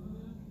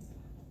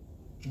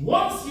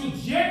 Once you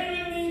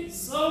genuinely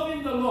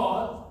serving the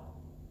Lord,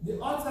 the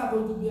odds are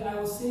going to be, I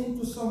was saying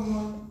to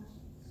someone,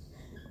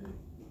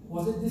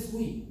 was it this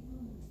week?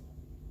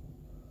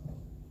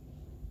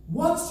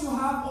 Once you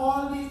have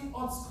all these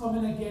odds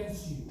coming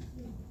against you,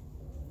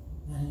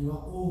 and you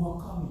are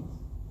overcoming.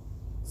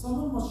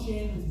 Someone was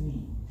sharing with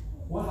me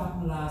what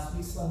happened last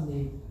week,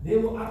 Sunday. They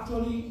were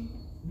actually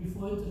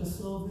referring to the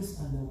service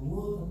and the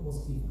word that was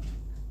given.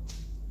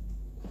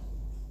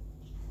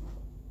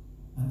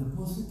 And the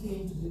person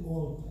came to the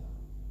altar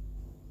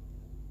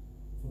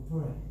for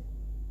prayer.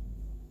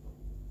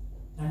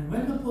 And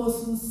when the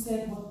person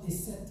said what they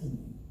said to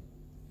me,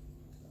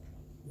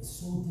 it's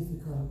so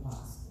difficult,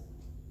 Pastor.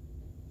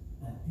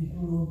 And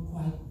people don't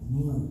quite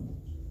know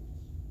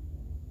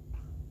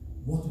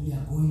what we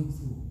are going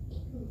through.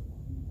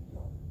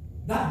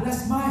 That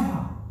blessed my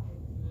heart.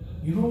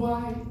 You know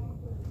why?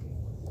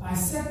 I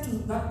said to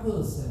that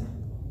person,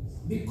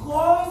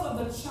 because of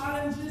the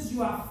challenges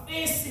you are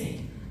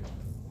facing,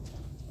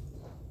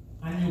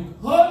 and you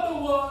heard the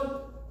word,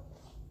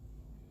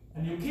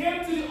 and you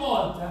came to the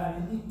altar,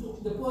 and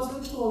the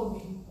person told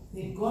me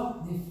they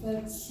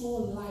felt so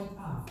light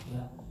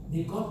after.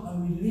 They got a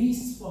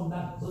release from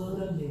that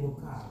burden they were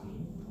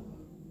carrying.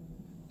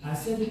 I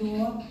said, you know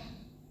what?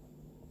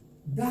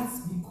 That's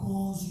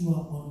because you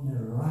are on the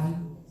right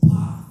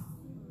path.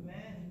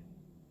 Amen.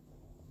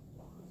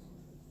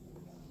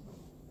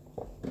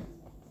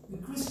 The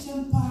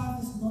Christian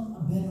path is not a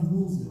bed of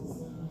roses.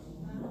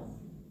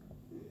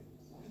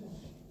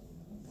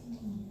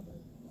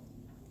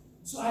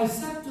 So I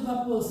said to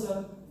that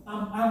person,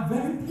 I'm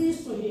very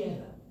pleased to hear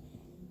that.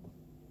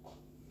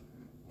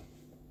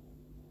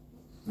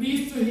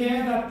 Pleased to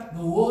hear that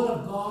the word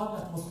of God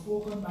that was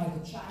spoken by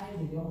the child,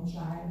 the young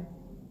child,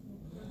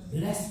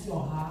 blessed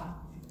your heart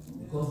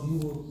because you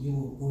were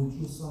going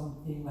through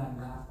something like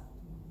that.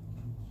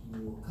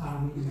 You were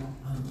carrying that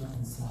anger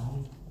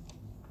inside.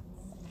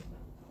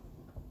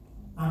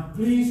 I'm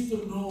pleased to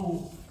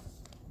know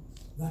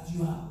that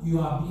you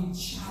are being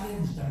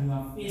challenged and you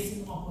are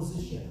facing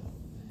opposition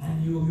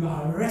and you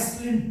are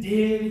wrestling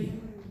daily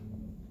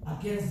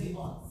against the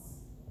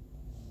odds,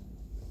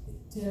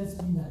 it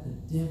tells me that the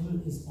devil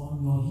is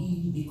on your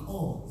heel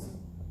because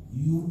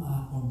you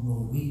are on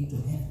your way to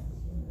heaven.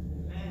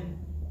 Amen.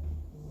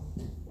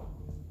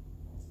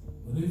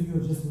 But if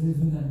you're just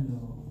living and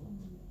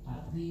you're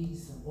at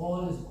peace and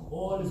all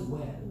is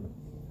well,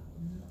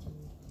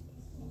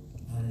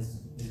 and it's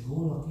go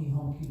lucky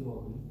honky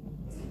dory,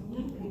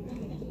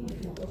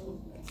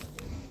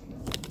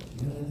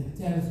 it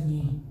tells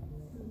me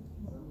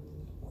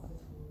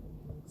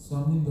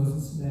something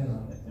doesn't smell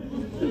right.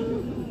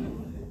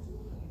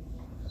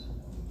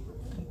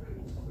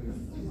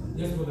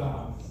 Just for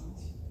that.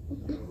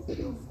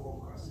 Your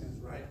focus is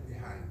right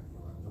behind you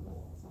on the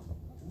ball.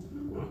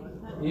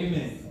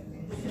 Amen.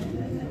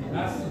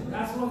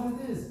 That's what it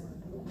is.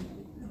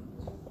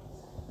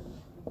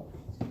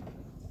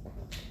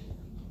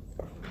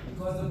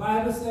 Because the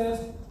Bible says,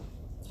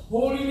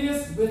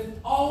 holiness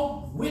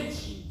without which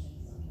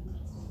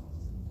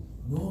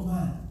no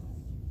man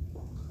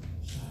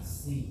shall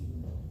see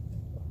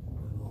the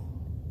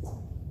Lord.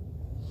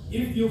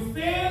 If you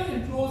fail,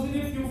 in closing,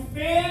 if you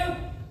fail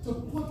to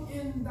put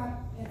in that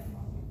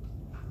effort,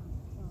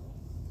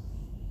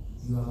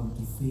 you are going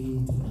to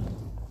fail tonight.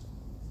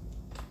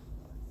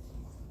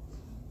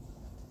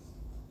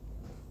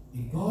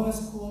 If God has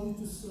called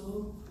you to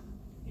serve,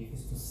 if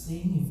it's to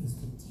sing, if it's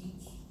to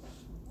teach,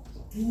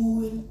 do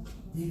it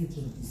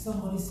diligently.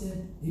 Somebody said,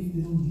 if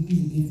you don't use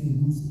it, if you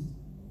lose it.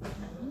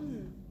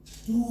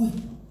 Do it.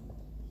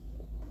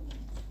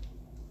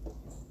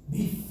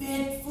 Be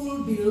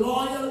faithful, be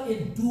loyal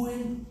in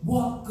doing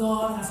what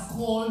God has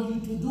called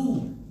you to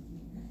do.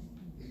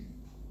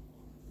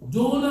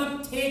 Do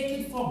not take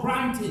it for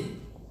granted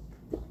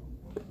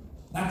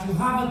that you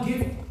have a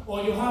gift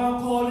or you have a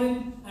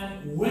calling,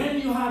 and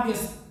when you have your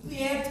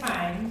spare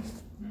time,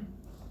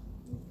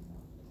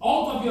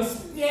 out of your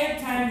spare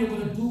time, you're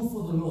going to do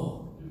for the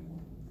Lord.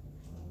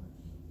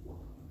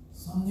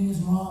 Something is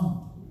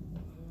wrong.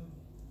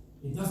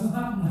 It doesn't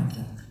happen like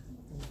that.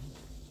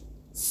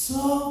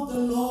 Serve the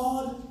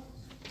Lord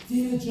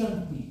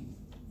diligently.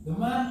 The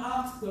man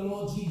asked the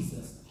Lord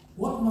Jesus,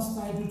 what must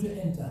I do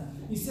to enter?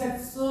 He said,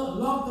 sir,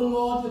 love the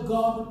Lord your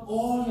God with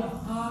all your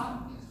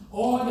heart,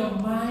 all your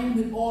mind,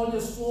 with all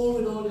your soul,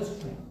 with all your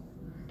strength.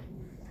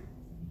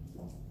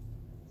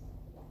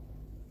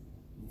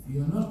 If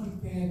you're not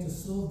prepared to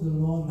serve the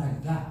Lord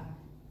like that,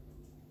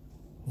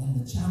 then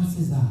the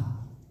chances are,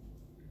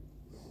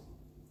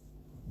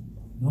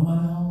 no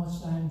matter how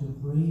much time you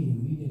pray, you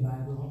read the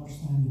Bible, how much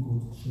time you go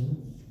to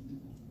church,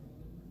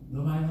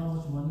 no matter how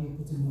much money you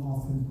put in the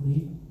offering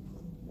plate,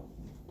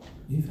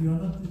 if you're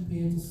not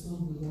prepared to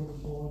serve the Lord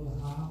with all your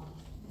heart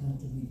and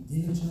to be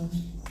diligent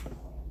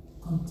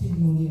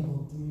continually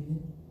about doing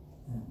it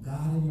and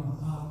guarding your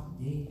heart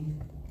daily,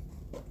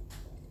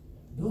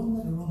 don't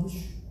let rubbish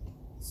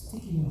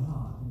stick in your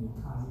heart and you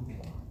carry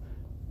it on.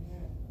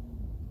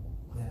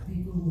 There are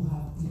people who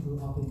have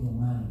people up in your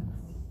mind.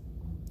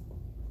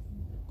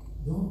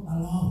 Don't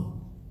allow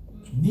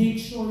it. Make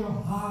sure your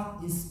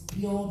heart is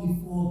pure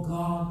before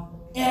God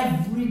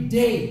every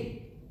day.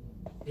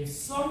 If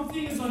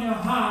something is on your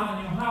heart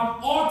and you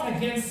have aught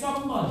against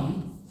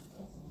somebody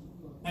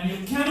and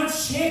you cannot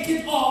shake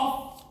it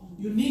off,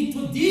 you need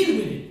to deal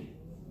with it.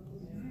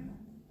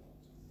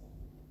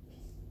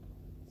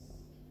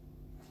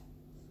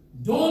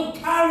 Don't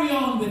carry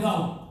on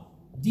without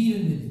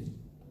dealing with it.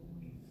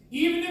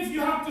 Even if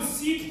you have to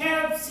seek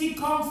help, seek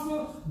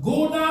counsel,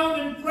 go down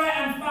in prayer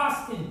and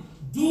fasting,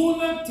 do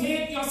not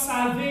take your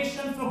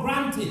salvation for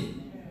granted.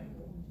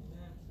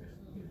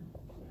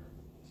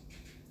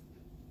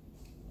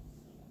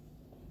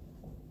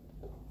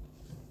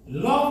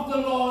 Love the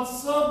Lord,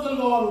 serve the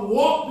Lord,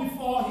 walk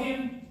before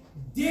Him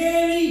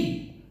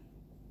daily.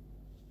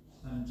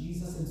 And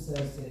Jesus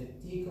Himself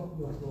said, take up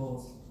your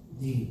cross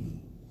daily.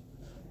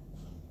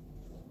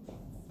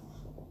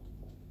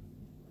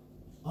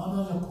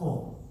 Honor your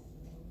call.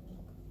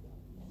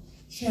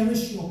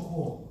 Cherish your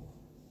call.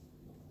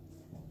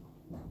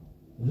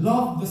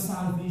 Love the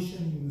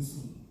salvation you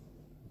receive.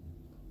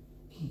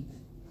 Keep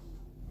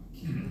it.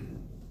 Keep it.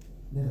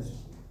 Let us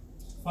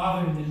pray.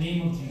 Father, in the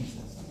name of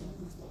Jesus,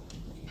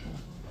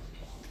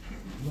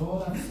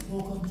 Lord, I've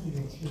spoken to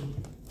your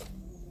children.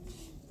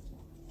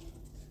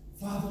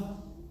 Father,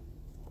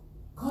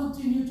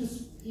 continue to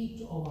speak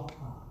to our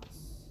hearts.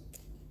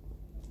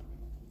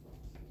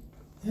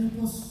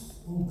 Help us,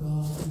 oh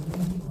God, to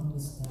really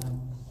understand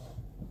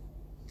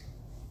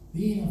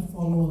being a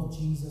follower of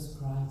Jesus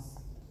Christ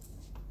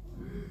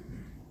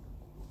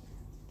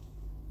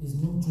is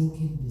no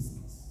joking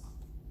business.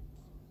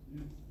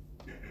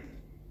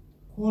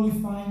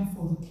 Qualifying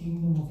for the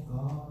kingdom of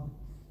God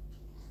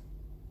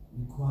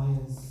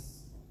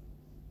requires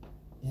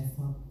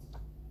effort,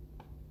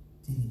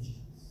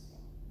 diligence.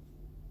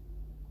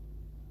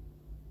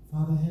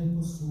 Father, help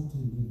us so to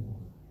live our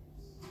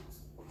lives.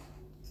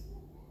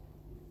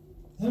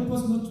 Help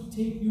us not to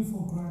take you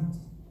for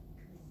granted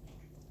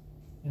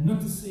and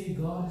not to say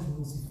God is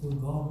merciful,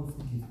 God will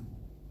forgive me.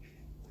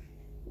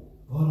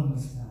 God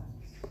understands.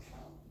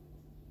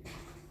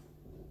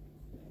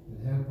 But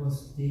help us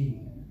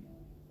daily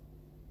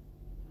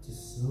to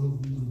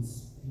serve you in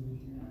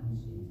spirit and in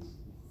truth.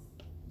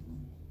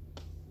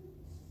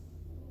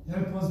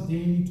 Help us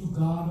daily to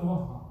guard our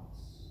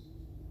hearts,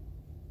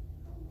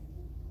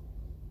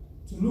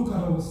 to look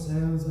at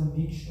ourselves and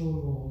make sure,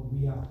 Lord,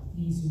 we are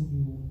pleasing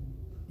you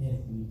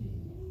every day,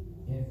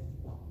 every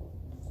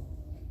day.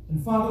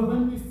 And Father,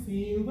 when we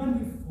fail, when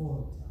we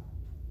falter,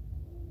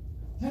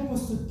 help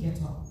us to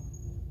get up,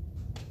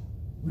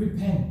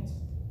 repent,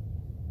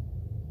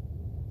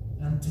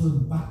 and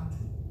turn back to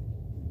you.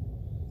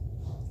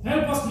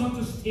 Help us not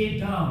to stay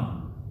down.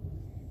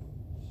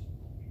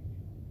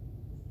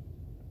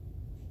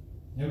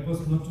 Help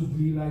us not to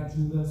be like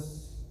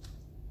Judas,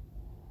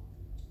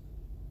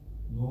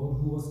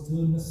 Lord, who was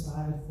turned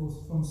aside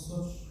from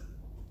such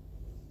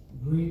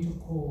great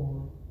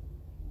call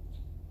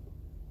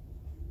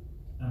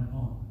and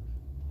honor.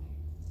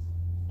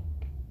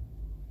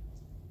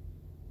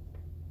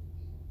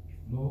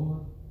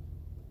 Lord,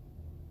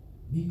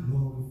 be glorified.